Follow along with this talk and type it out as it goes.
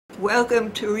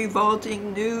Welcome to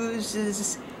Revolting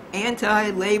News'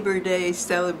 anti-Labor Day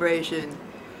celebration.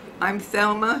 I'm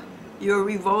Thelma, your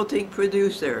Revolting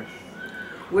producer.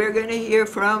 We're going to hear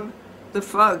from the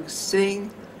Fugs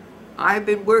sing "I've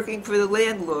Been Working for the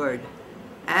Landlord."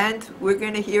 And we're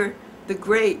going to hear the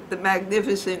great, the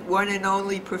magnificent, one and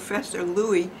only Professor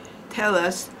Louie tell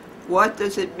us what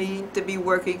does it mean to be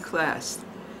working class.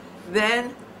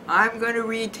 Then I'm going to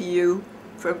read to you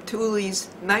from Tuli's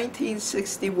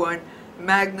 1961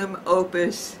 magnum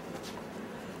opus,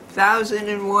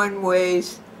 1001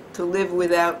 Ways to Live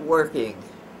Without Working.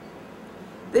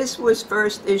 This was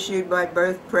first issued by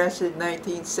Birth Press in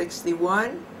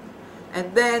 1961,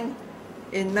 and then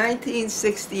in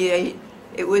 1968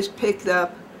 it was picked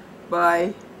up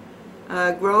by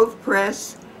Grove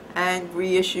Press and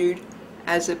reissued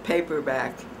as a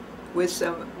paperback with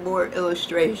some more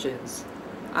illustrations.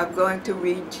 I'm going to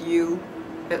read to you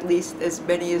at least as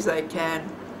many as I can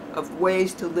of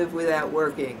ways to live without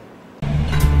working.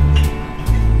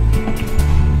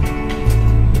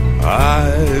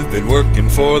 I've been working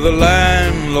for the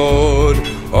landlord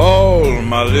all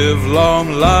my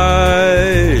livelong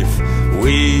life.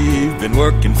 We've been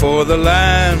working for the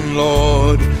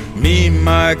landlord, me,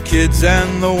 my kids,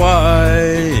 and the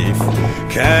wife.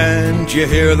 Can't you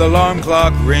hear the alarm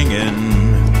clock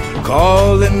ringing,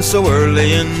 calling so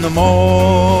early in the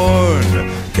morn?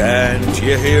 Can't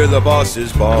you hear the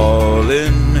bosses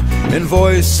bawling in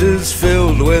voices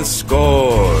filled with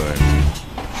scorn?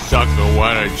 Sucker,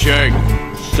 what a jerk.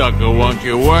 Sucker, won't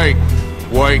you work?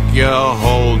 Work your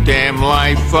whole damn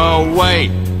life away.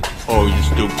 Oh, you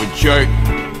stupid jerk.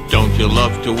 Don't you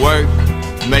love to work?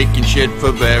 Making shit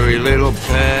for very little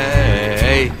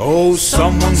pay. Oh,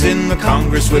 someone's in the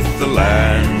Congress with the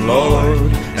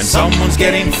landlord, and someone's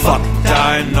getting fucked,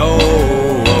 I know.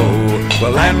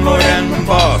 Well, landlord and the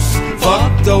boss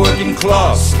fuck the working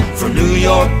class from New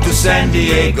York to San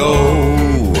Diego.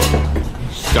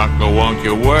 Sucker, won't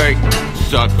you work?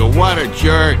 Sucker, what a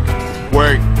jerk.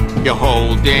 Work your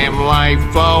whole damn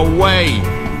life away.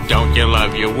 Don't you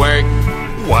love your work?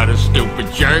 What a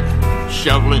stupid jerk.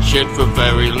 Shoveling shit for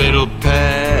very little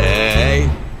pay.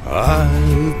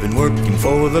 I've been working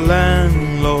for the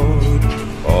landlord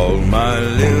all my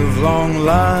livelong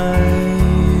life.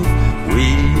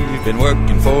 We've been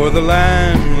working for the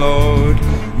landlord,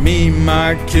 me,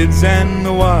 my kids, and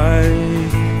the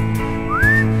wife.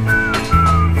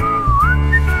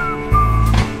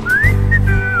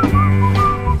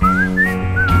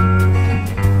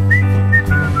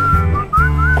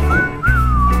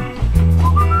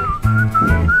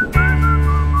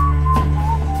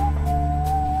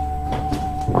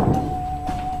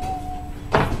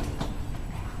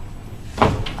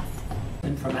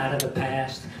 From out of the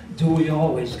past, do we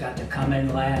always got to come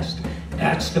in last?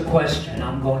 That's the question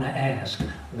I'm going to ask.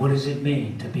 What does it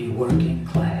mean to be working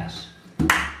class?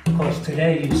 Because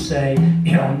today you say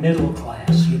you're middle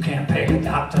class, you can't pay a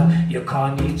doctor, your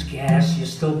car needs gas, you're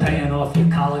still paying off your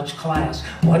college class.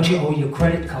 What you owe your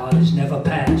credit card is never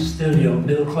passed. Still you're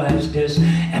middle class this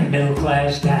and middle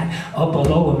class that. Up or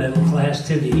lower middle class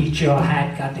till you eat your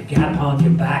hat. Got the gap on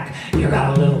your back, you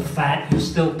got a little fat, you're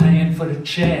still paying for the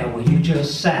chair where you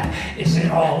just sat. Is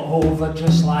it all over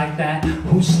just like that?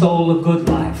 Who stole a good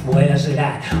life? Where's it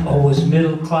at? Oh, is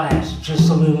middle class just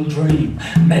a little dream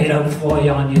made up for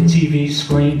you on your TV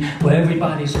screen where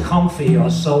everybody's comfy, or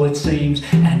so it seems,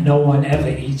 and no one ever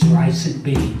eats rice and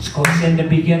beans? Cause in the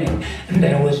beginning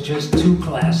there was just two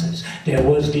classes. There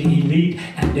was the elite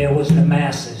and there was the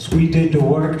masses. We did the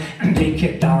work and they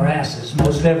kicked our asses.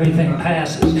 Most everything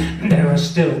passes. There are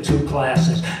still two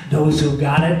classes. Those who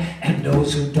got it and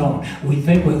those who don't. We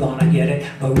think we're gonna get it,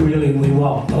 but really we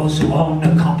won't. Those who own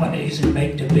the companies and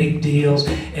make the big deals.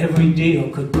 Every deal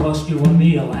could cost you a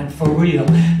meal, and for real,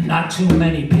 not too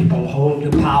many people hold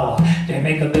the power. They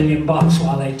make $1 million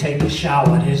while they take a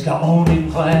shower. There's the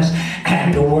owning class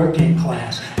and the working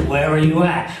class. Where are you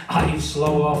at? Are you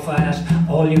slow or fast?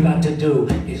 All you got to do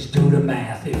is do the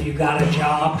math. If you got a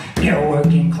job, you're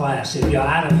working class. If you're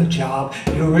out of a job,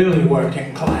 you're really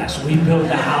working class. We build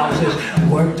the houses,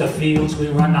 work the fields, we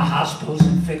run the hospitals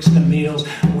and fix the meals.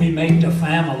 We make the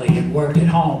family and work at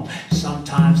home.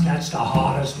 Sometimes that's the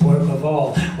hardest work of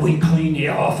all. We clean the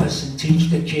office and teach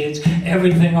the kids.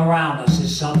 Everything around us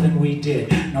is something we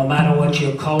did. No matter what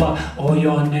your color or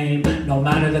your name, no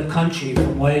matter the country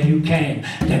from where you came,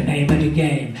 the name of the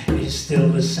game is still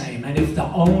the same. And if the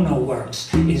owner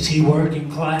works, is he working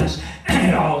class?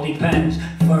 It all depends.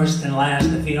 First and last,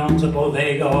 if he owns a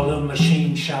bodega or a little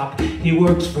machine shop, he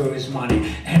works for his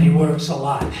money. And and he works a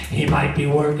lot. He might be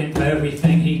working for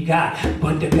everything he got,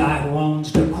 but the guy who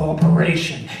owns the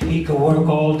corporation, he could work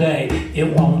all day.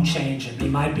 It won't change him. He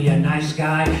might be a nice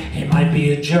guy. He might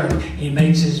be a jerk. He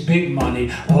makes his big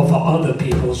money off of other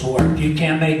people's work. You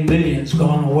can't make millions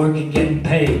going to work and getting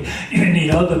paid. You need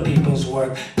other people's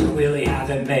work to really have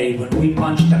it made. When we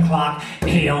punch the clock,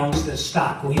 he owns the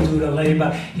stock. We do the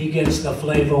labor, he gets the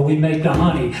flavor. We make the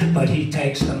honey, but he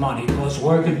takes the money. Because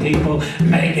working people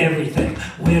make everything.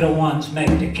 We're the ones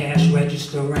make the cash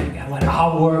register ring. And when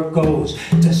our work goes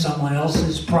to someone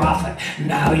else's profit,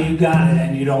 now you got it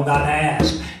and you don't gotta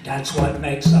ask. That's what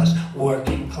makes us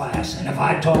working class. And if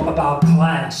I talk about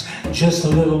class just a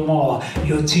little more,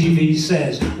 your TV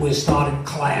says we're starting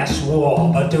class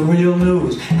war. But the real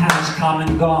news has come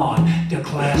and gone. The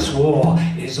class war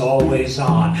is always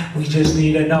on. We just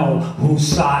need to know whose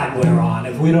side we're on.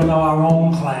 If we don't know our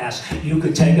own class, you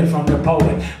could take it from the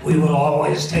poet. We will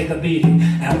always take a beating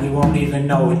and we won't even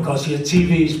know it, because your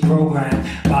TV's programmed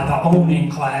by the owning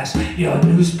class, your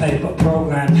newspaper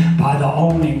programmed by the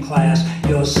owning class,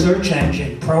 your search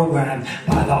engine programmed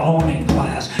by the owning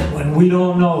class. When we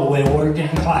don't know we're working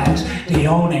class, the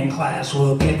owning class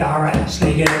will kick our ass.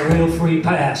 They get a real free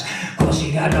pass, because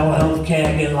you got no health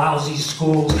care, get lousy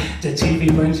schools. The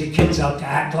TV brings your kids up to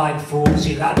act like fools.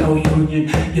 You got no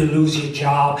union, you lose your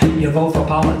job. You vote for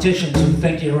politicians who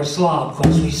think you're a slob,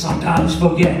 because we sometimes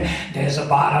forget there's a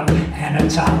bottom and a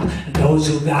top. Those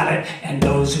who got it and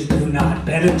those who do not.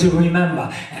 Better to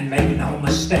remember and make no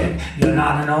mistake. You're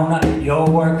not an owner, you're a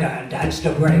worker, and that's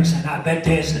the breaks. And I bet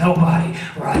there's nobody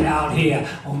right out here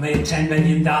who made $10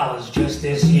 million just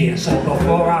this year. So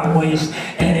before I waste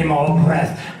any more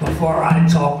breath, before I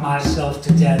talk myself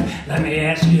to death, let me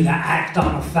ask you to act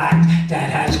on a fact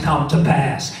that has come to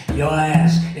pass. Your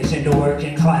ass is in the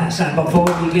working class. And before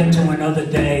we get to another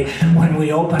day when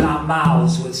we open our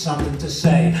mouths with something to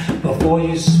say, before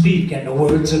you speak and the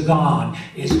words are gone,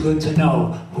 it's good to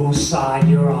know whose side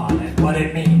you're on and what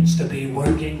it means to be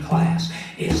working class.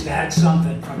 Is that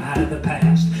something from out of the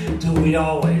past? Do we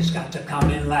always got to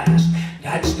come in last?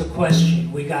 That's the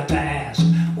question we got to ask.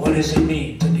 What does it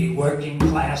mean to be working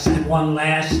class? And one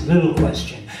last little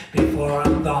question before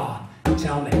I'm gone.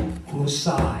 Tell me, whose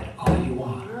side are you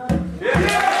on?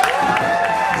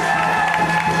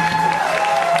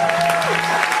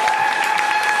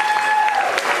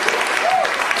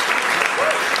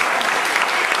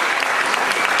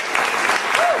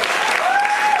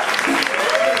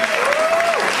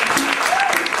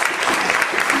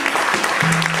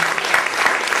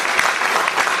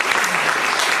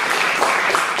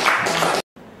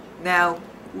 Now,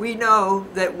 we know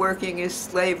that working is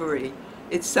slavery.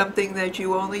 It's something that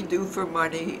you only do for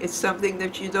money. It's something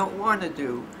that you don't want to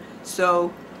do.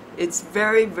 So it's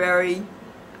very, very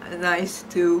nice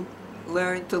to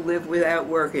learn to live without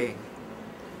working.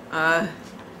 All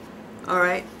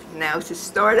right, now to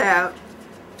start out,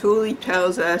 Tuli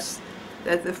tells us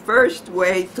that the first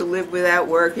way to live without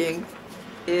working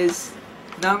is,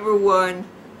 number one,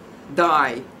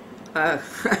 die. I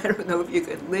don't know if you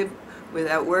could live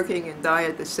without working and die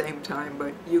at the same time,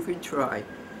 but you can try.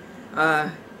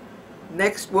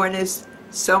 Next one is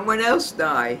someone else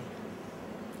die.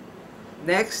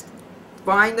 Next,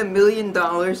 find $1 million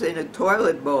in a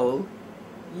toilet bowl.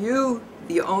 You,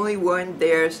 the only one,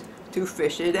 dares to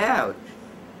fish it out.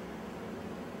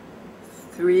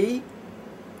 3,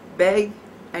 beg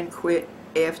and quit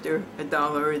after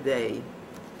 $1 a day.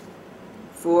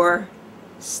 4,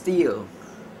 steal.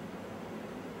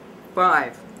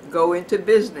 5, go into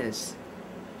business.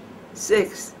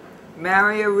 6,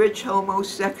 marry a rich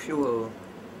homosexual.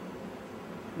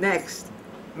 Next,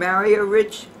 marry a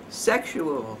rich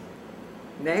sexual.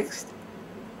 Next,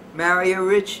 marry a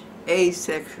rich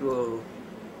asexual.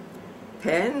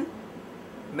 10,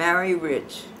 marry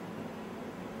rich.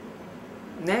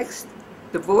 Next,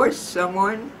 divorce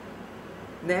someone.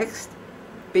 Next,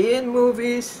 be in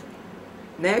movies.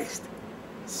 Next,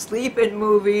 sleep in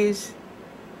movies.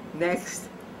 Next,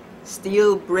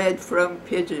 steal bread from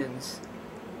pigeons.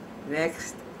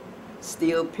 Next,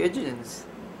 steal pigeons.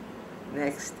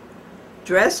 Next,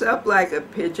 dress up like a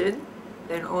pigeon,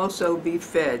 then also be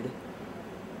fed.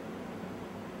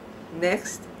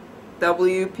 Next,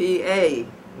 WPA.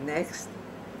 Next,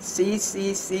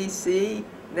 CCCC.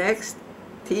 Next,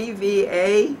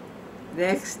 TVA.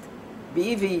 Next,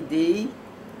 BVD.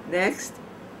 Next,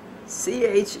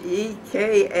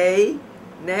 CHEKA.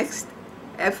 Next,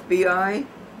 FBI.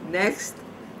 Next,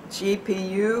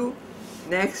 GPU.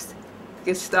 Next,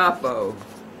 Gestapo.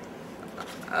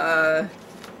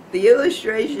 The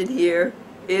illustration here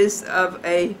is of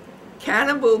a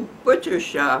cannibal butcher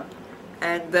shop,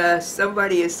 and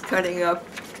somebody is cutting up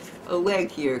a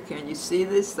leg here. Can you see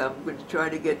this? I'm going to try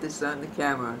to get this on the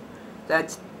camera.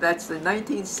 That's the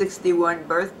 1961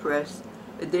 birth press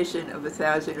edition of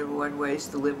 1001 Ways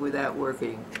to Live Without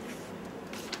Working.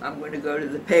 I'm going to go to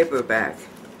the paperback.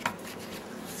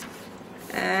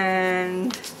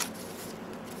 And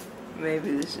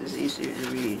maybe this is easier to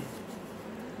read.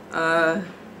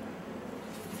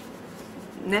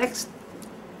 Next,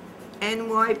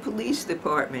 NY Police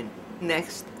Department.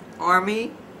 Next,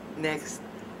 Army. Next,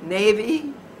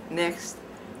 Navy. Next,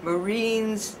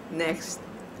 Marines. Next,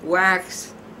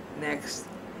 wax. Next,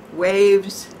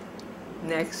 waves.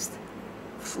 Next,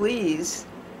 fleas.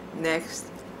 Next,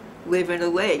 live in a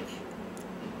lake.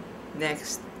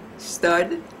 Next,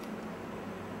 stud.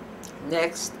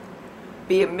 Next,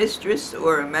 be a mistress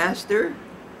or a master.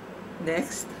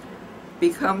 Next,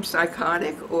 become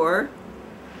psychotic or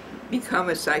become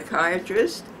a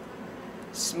psychiatrist.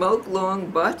 Smoke long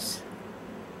butts.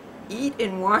 Eat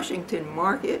in Washington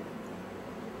Market.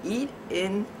 Eat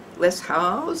in Les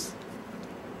Halles.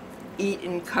 Eat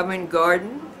in Covent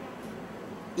Garden.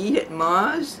 Eat at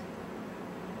Ma's.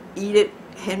 Eat at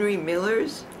Henry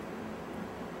Miller's.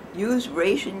 Use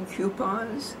ration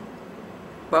coupons.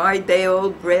 Buy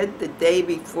day-old bread the day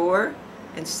before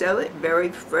and sell it very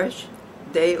fresh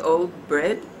day-old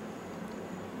bread,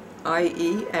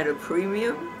 i.e. at a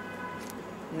premium.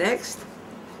 Next,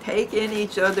 take in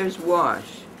each other's wash.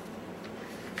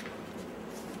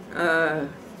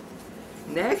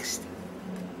 Next,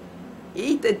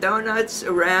 eat the donuts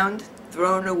around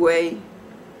thrown away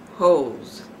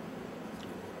holes.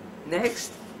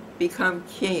 Next, become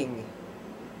king.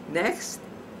 Next,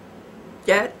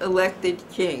 get elected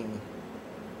king.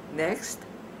 Next,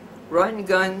 run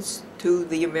guns to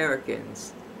the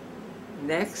Americans.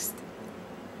 Next,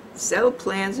 sell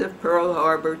plans of Pearl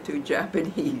Harbor to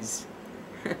Japanese.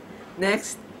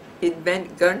 Next,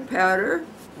 invent gunpowder.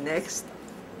 Next,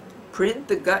 print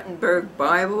the Gutenberg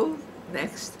Bible.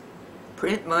 Next,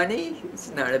 print money.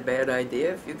 It's not a bad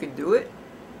idea if you can do it.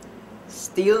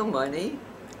 Steal money.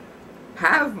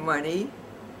 Have money.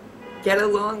 Get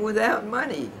along without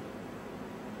money.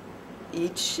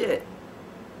 Eat shit.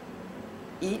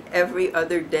 Eat every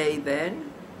other day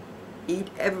then. Eat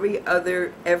every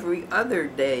other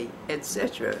day,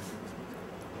 etc.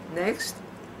 Next,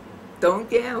 don't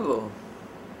gamble.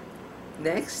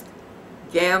 Next,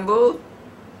 gamble,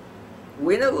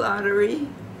 win a lottery,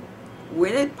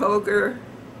 win at poker,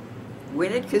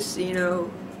 win at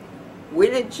casino,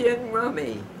 win at gin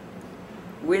rummy,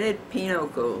 win at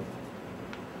pinochle,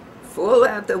 fall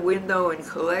out the window and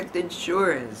collect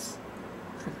insurance,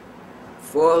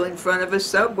 fall in front of a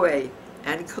subway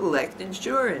and collect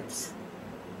insurance,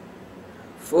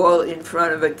 fall in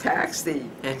front of a taxi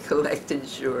and collect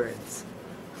insurance.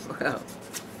 Well,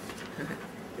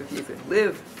 if you could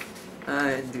live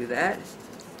and do that,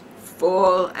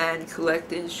 fall and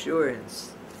collect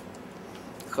insurance.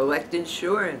 Collect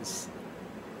insurance.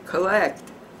 Collect.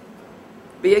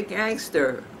 Be a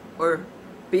gangster or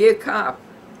be a cop.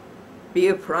 Be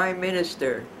a prime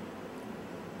minister.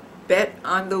 Bet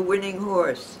on the winning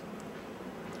horse.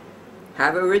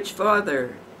 Have a rich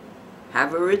father.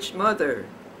 Have a rich mother.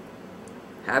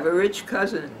 Have a rich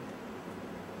cousin.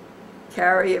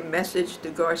 Carry a message to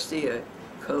Garcia.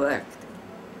 Collect.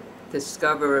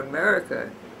 Discover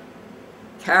America.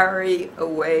 Carry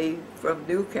away from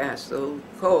Newcastle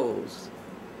coals.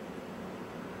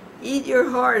 Eat your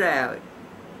heart out.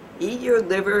 Eat your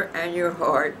liver and your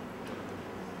heart.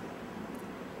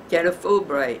 Get a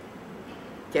Fulbright.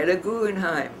 Get a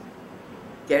Guggenheim.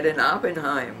 Get an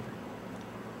Oppenheim.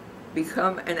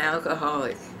 Become an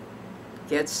alcoholic.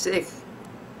 Get sick.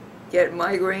 Get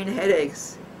migraine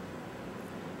headaches.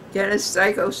 Get a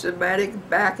psychosomatic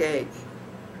backache.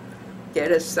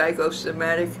 Get a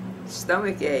psychosomatic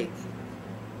stomach ache.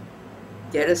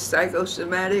 Get a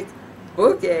psychosomatic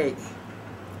book ache.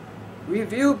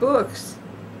 Review books.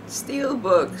 Steal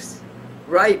books.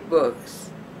 Write books.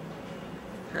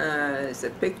 There's a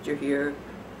picture here.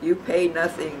 You pay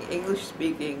nothing. English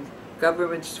speaking.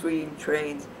 Government screen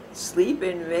trained. Sleep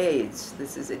in maids.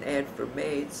 This is an ad for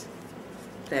maids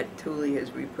that Tuli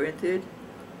has reprinted.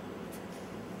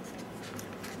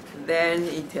 Then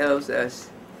he tells us,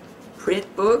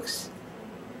 print books,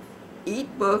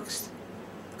 eat books,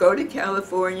 go to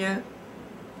California,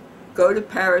 go to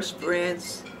Paris,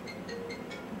 France,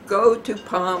 go to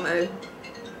Palma,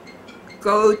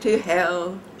 go to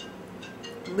hell,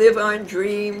 live on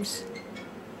dreams,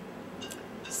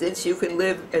 since you can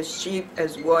live as cheap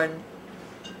as one.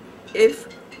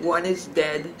 If one is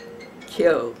dead,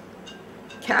 kill.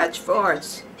 Catch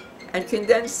farts and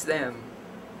condense them.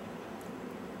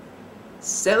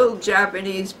 Sell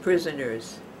Japanese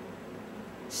prisoners.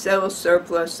 Sell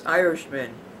surplus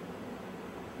Irishmen.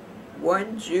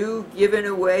 1 Jew given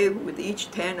away with each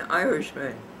 10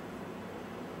 Irishmen.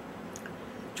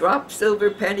 Drop silver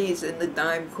pennies in the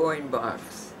dime coin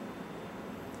box.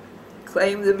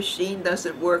 Claim the machine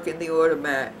doesn't work in the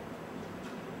automat.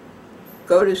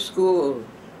 Go to school.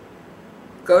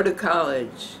 Go to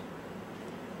college.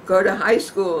 Go to high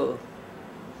school.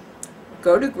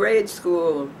 Go to grade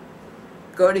school.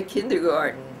 Go to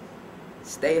kindergarten.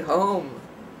 Stay home.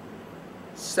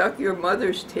 Suck your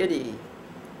mother's titty.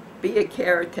 Be a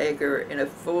caretaker in a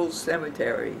full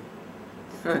cemetery.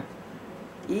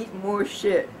 Eat more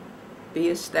shit. Be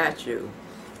a statue.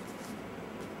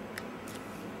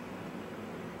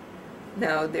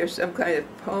 Now, there's some kind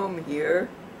of poem here.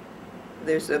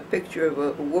 There's a picture of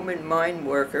a woman mine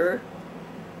worker,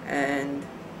 and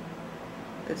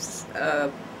it's,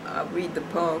 I'll read the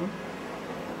poem.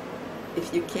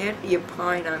 If you can't be a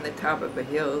pine on the top of a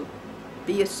hill,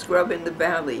 be a scrub in the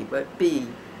valley, but be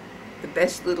the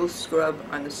best little scrub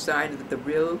on the side of the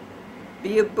rill.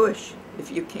 Be a bush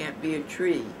if you can't be a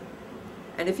tree.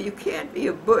 And if you can't be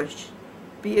a bush,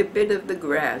 be a bit of the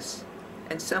grass,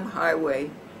 and some highway,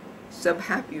 some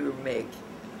happier make.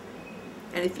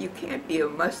 And if you can't be a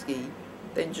muskie,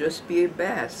 then just be a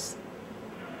bass,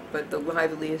 but the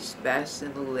liveliest bass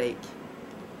in the lake.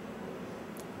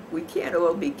 We can't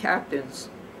all be captains,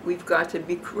 we've got to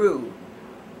be crew,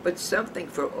 but something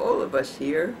for all of us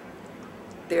here.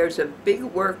 There's a big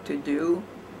work to do,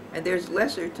 and there's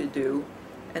lesser to do,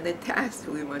 and the task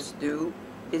we must do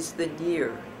is the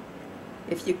near.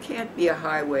 If you can't be a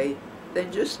highway,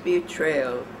 then just be a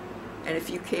trail, and if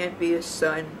you can't be a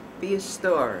sun, be a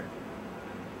star.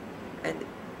 And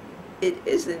it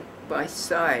isn't by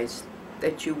size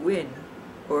that you win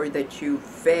or that you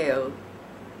fail,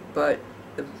 but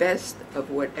the best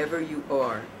of whatever you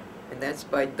are. And that's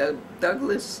by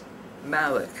Douglas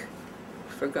Malloch,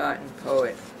 forgotten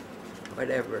poet,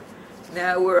 whatever.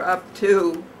 Now we're up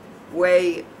to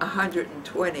way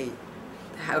 120,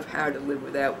 have how to live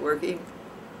without working.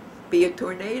 Be a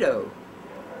tornado.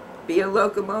 Be a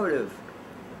locomotive.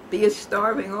 Be a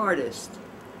starving artist.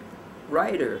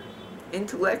 Writer.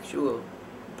 Intellectual.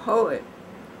 Poet.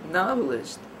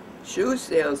 Novelist. Shoe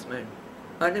salesman.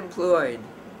 Unemployed.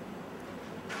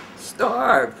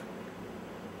 Starve.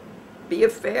 Be a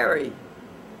fairy.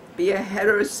 Be a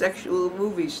heterosexual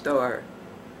movie star.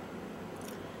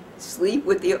 Sleep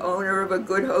with the owner of a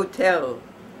good hotel,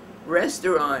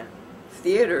 restaurant,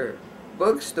 theater,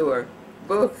 bookstore,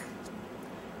 book.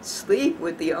 Sleep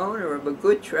with the owner of a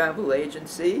good travel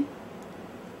agency.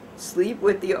 Sleep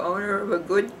with the owner of a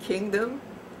good kingdom.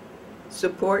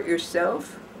 Support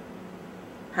yourself.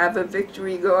 Have a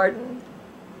victory garden.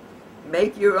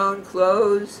 Make your own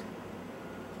clothes.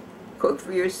 Cook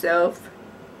for yourself.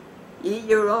 Eat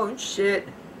your own shit.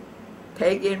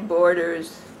 Take in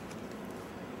boarders.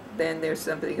 Then there's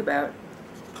something about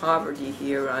poverty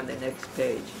here on the next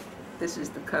page. This is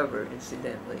the cover,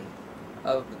 incidentally,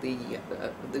 of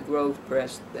the Grove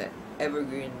Press, the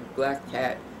evergreen black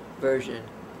cat version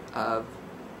of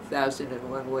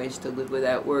 1001 Ways to Live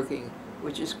Without Working,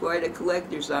 which is quite a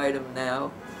collector's item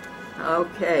now.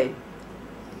 Okay.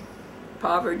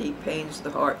 Poverty pains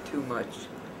the heart too much.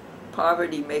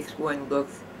 Poverty makes one look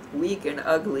weak and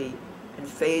ugly and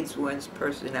fades one's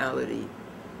personality.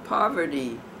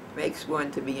 Poverty makes one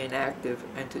to be inactive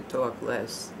and to talk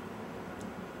less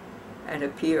and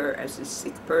appear as a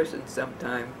sick person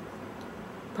sometime.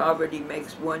 Poverty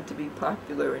makes one to be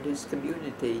popular in his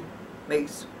community,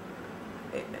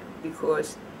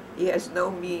 because he has no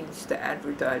means to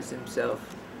advertise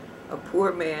himself. A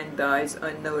poor man dies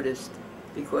unnoticed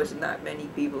because not many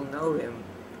people know him.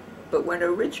 But when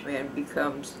a rich man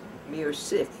becomes mere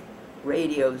sick,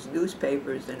 radios,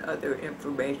 newspapers, and other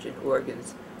information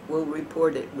organs will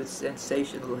report it with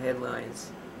sensational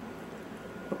headlines.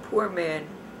 A poor man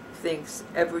thinks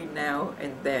every now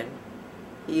and then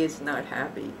he is not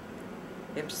happy.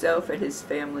 Himself and his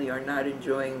family are not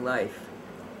enjoying life.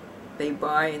 They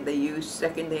buy and they use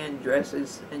second-hand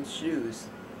dresses and shoes.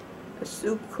 A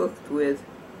soup cooked with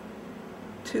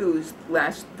twos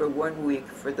lasts for 1 week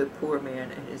for the poor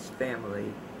man and his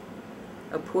family.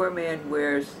 A poor man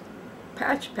wears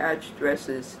patch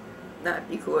dresses, not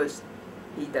because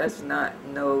he does not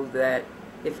know that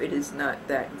if it is not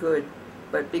that good,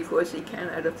 but because he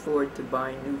cannot afford to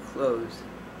buy new clothes.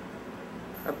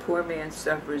 A poor man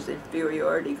suffers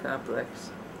inferiority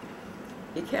complex.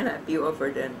 He cannot be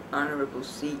offered an honorable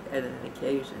seat at an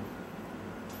occasion.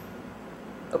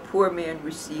 A poor man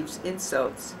receives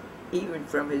insults, even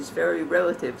from his very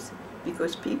relatives,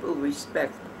 because people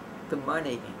respect the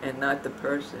money and not the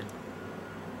person.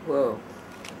 Whoa.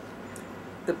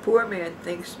 The poor man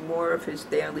thinks more of his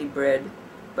daily bread,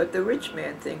 but the rich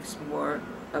man thinks more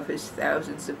of his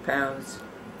thousands of pounds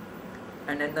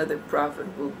and another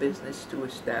profitable business to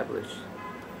establish.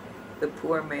 The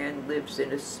poor man lives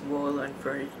in a small,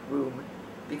 unfurnished room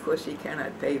because he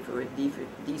cannot pay for a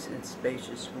decent,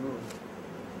 spacious room.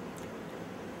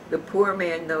 The poor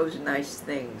man knows nice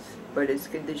things, but his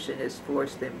condition has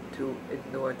forced him to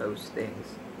ignore those things.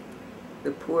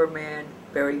 The poor man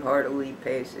very heartily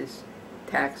pays his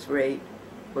tax rate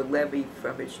or levy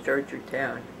from his church or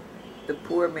town. The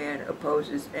poor man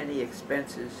opposes any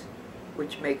expenses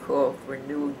which may call for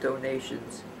new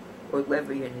donations or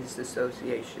levy in his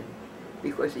association,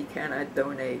 because he cannot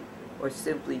donate or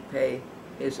simply pay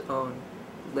his own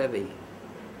levy.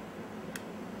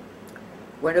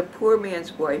 When a poor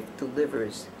man's wife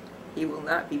delivers, he will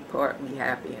not be partly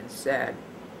happy and sad.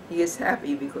 He is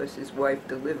happy because his wife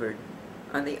delivered.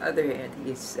 On the other hand,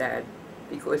 he is sad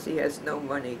because he has no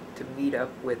money to meet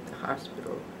up with the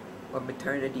hospital or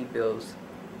maternity bills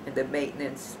and the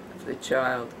maintenance of the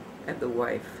child and the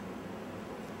wife.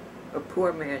 A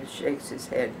poor man shakes his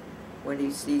head when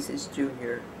he sees his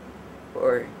junior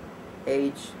or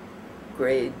age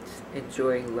grades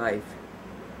enjoying life.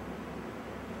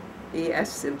 He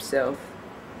asks himself,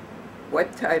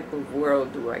 what type of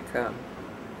world do I come?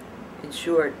 In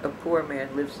short, a poor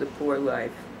man lives a poor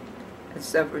life and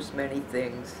suffers many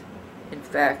things. In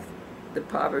fact, the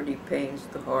poverty pains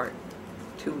the heart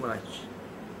too much.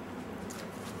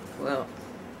 Well,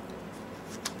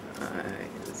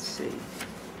 alright, let's see.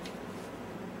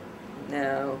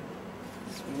 Now,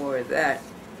 some more of that.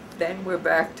 Then we're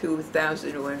back to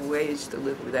 1,001 Ways to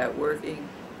Live Without Working.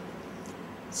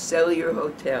 Sell your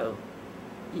hotel,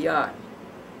 yacht,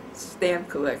 stamp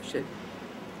collection,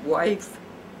 wife,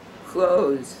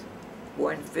 clothes,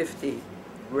 150,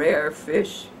 rare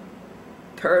fish,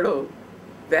 turtle,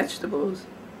 vegetables,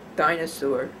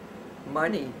 dinosaur,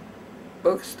 money,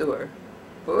 bookstore,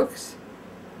 books,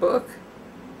 book,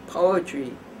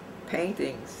 poetry,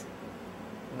 paintings,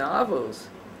 novels,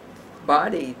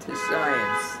 body to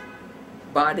science,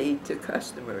 body to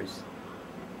customers,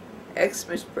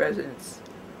 Xmas presents,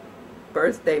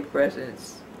 birthday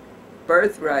presents,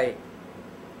 birthright,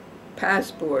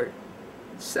 passport,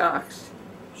 socks,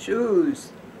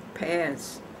 shoes,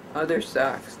 pants, other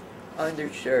socks,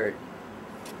 undershirt.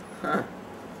 Huh.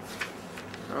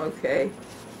 Okay.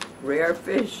 Rare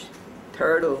fish,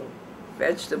 turtle,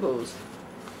 vegetables,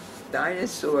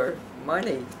 dinosaur,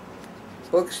 money,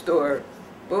 bookstore,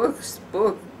 books,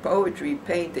 book, poetry,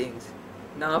 paintings,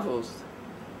 novels,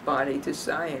 body to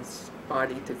science,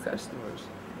 body to customers.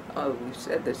 Oh, we've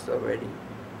said this already.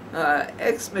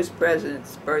 Xmas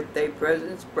presents, birthday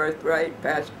presents, birthright,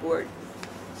 passport,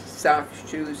 socks,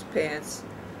 shoes, pants,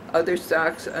 other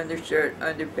socks, undershirt,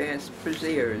 underpants,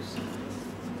 brassieres.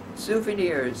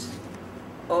 Souvenirs,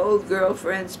 old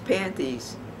girlfriend's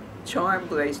panties, charm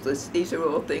bracelets. These are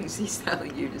all things he's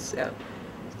telling you to sell.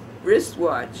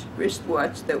 Wristwatch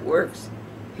that works,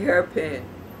 hairpin,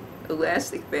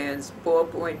 elastic bands,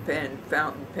 ballpoint pen,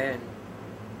 fountain pen,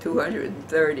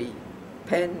 230,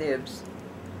 pen nibs,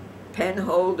 pen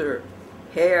holder,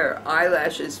 hair,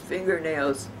 eyelashes,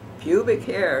 fingernails, pubic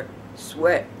hair,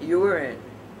 sweat, urine.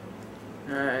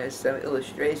 Some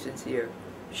illustrations here.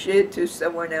 Shit to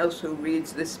someone else who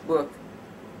reads this book.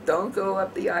 Don't go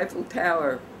up the Eiffel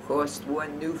Tower, cost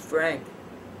 1 new franc.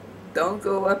 Don't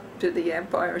go up to the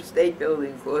Empire State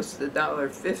Building, costs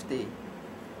 $1.50.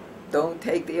 Don't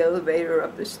take the elevator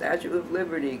up the Statue of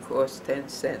Liberty, costs 10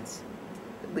 cents.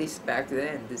 At least back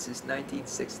then. This is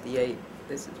 1968.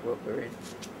 This is what we're in.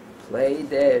 Play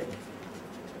dead.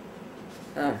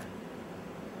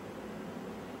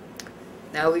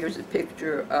 Now here's a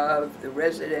picture of the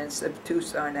residents of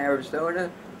Tucson,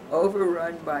 Arizona,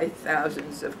 overrun by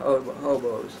thousands of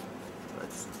hobos.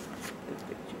 Let's get a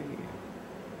picture here.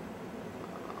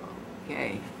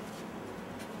 Okay.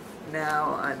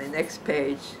 Now on the next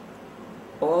page,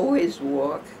 always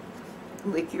walk,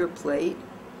 lick your plate,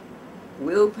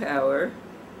 willpower,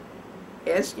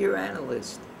 ask your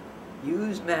analyst,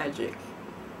 use magic,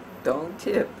 don't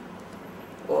tip,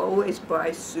 always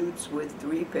buy suits with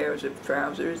 3 pairs of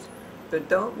trousers, but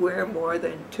don't wear more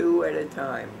than 2 at a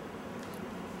time,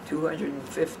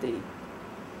 250.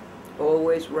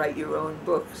 Always write your own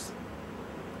books,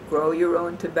 grow your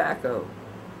own tobacco,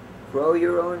 grow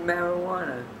your own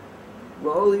marijuana,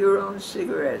 roll your own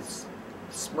cigarettes,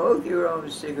 smoke your own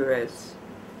cigarettes,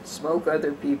 smoke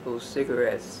other people's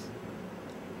cigarettes,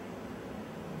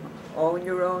 own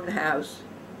your own house,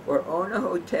 or own a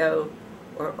hotel,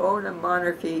 or own a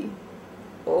monarchy,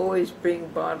 always bring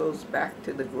bottles back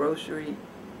to the grocery,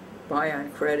 buy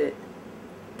on credit,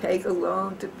 Take a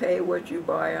loan to pay what you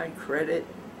buy on credit.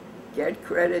 Get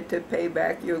credit to pay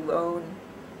back your loan.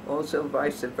 Also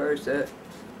vice versa.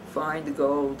 Find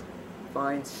gold,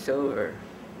 find silver.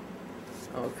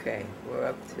 Okay, we're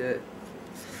up to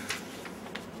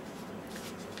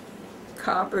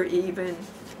copper even,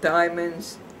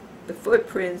 diamonds, the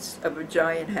footprints of a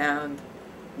giant hound,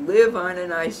 live on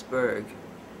an iceberg,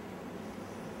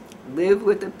 live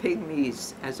with the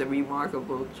pygmies as a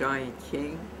remarkable giant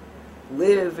king,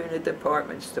 live in a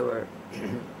department store,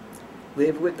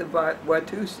 live with the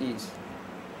Watusis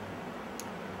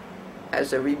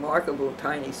as a remarkable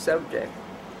tiny subject,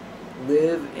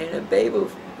 live in a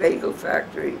bagel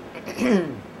factory,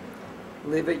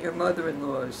 live at your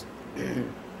mother-in-law's,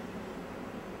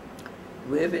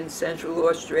 live in Central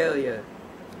Australia,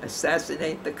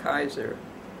 assassinate the Kaiser,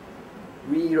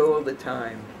 read all the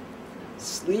time,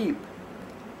 sleep,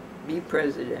 be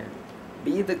president,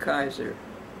 be the Kaiser,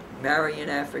 marry an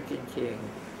African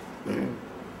king,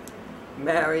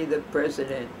 marry the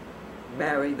president,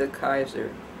 marry the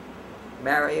Kaiser,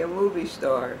 marry a movie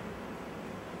star,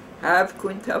 have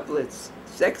quintuplets,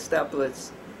 sextuplets,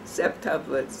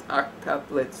 septuplets,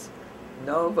 octuplets,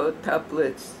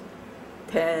 novotuplets,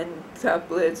 10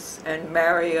 tuplets, and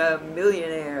marry a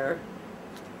millionaire.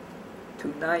 To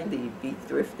 90, be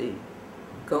thrifty.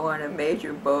 Go on a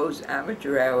major Bose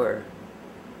amateur hour.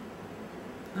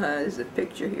 There's a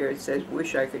picture here. It says,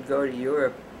 wish I could go to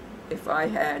Europe. If I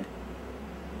had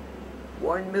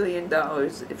 $1 million,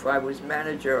 if I was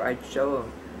manager, I'd show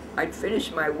them. I'd finish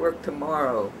my work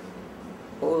tomorrow.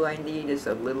 All I need is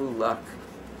a little luck.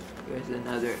 Here's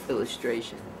another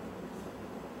illustration.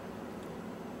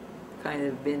 Kind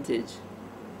of vintage.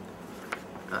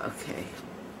 Okay.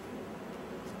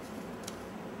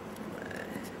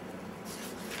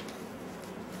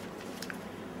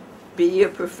 Be a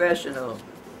professional.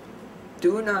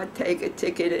 Do not take a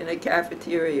ticket in a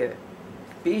cafeteria.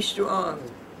 Be strong.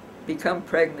 Become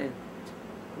pregnant.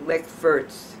 Lick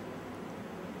farts.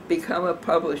 Become a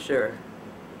publisher.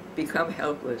 Become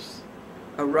helpless.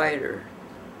 A writer.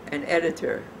 An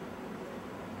editor.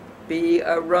 Be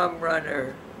a rum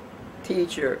runner.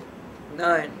 Teacher,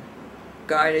 nun,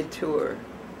 guided tour,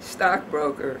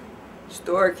 stockbroker,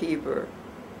 storekeeper,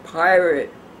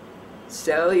 pirate,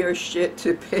 sell your shit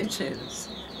to pigeons,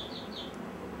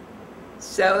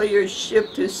 sell your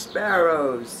ship to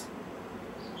sparrows,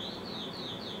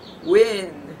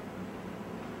 win,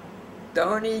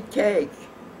 don't eat cake,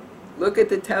 look at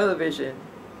the television,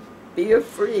 be a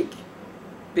freak,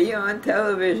 be on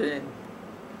television.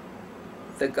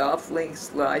 The golf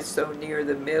links lie so near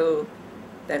the mill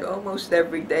that almost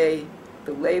every day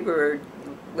the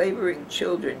laboring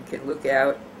children can look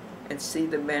out and see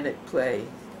the men at play.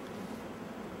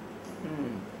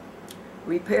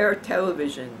 Repair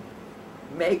television,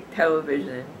 make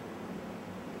television,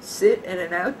 sit in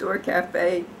an outdoor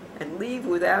cafe and leave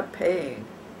without paying.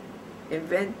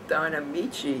 Invent Don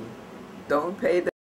Amici, don't pay the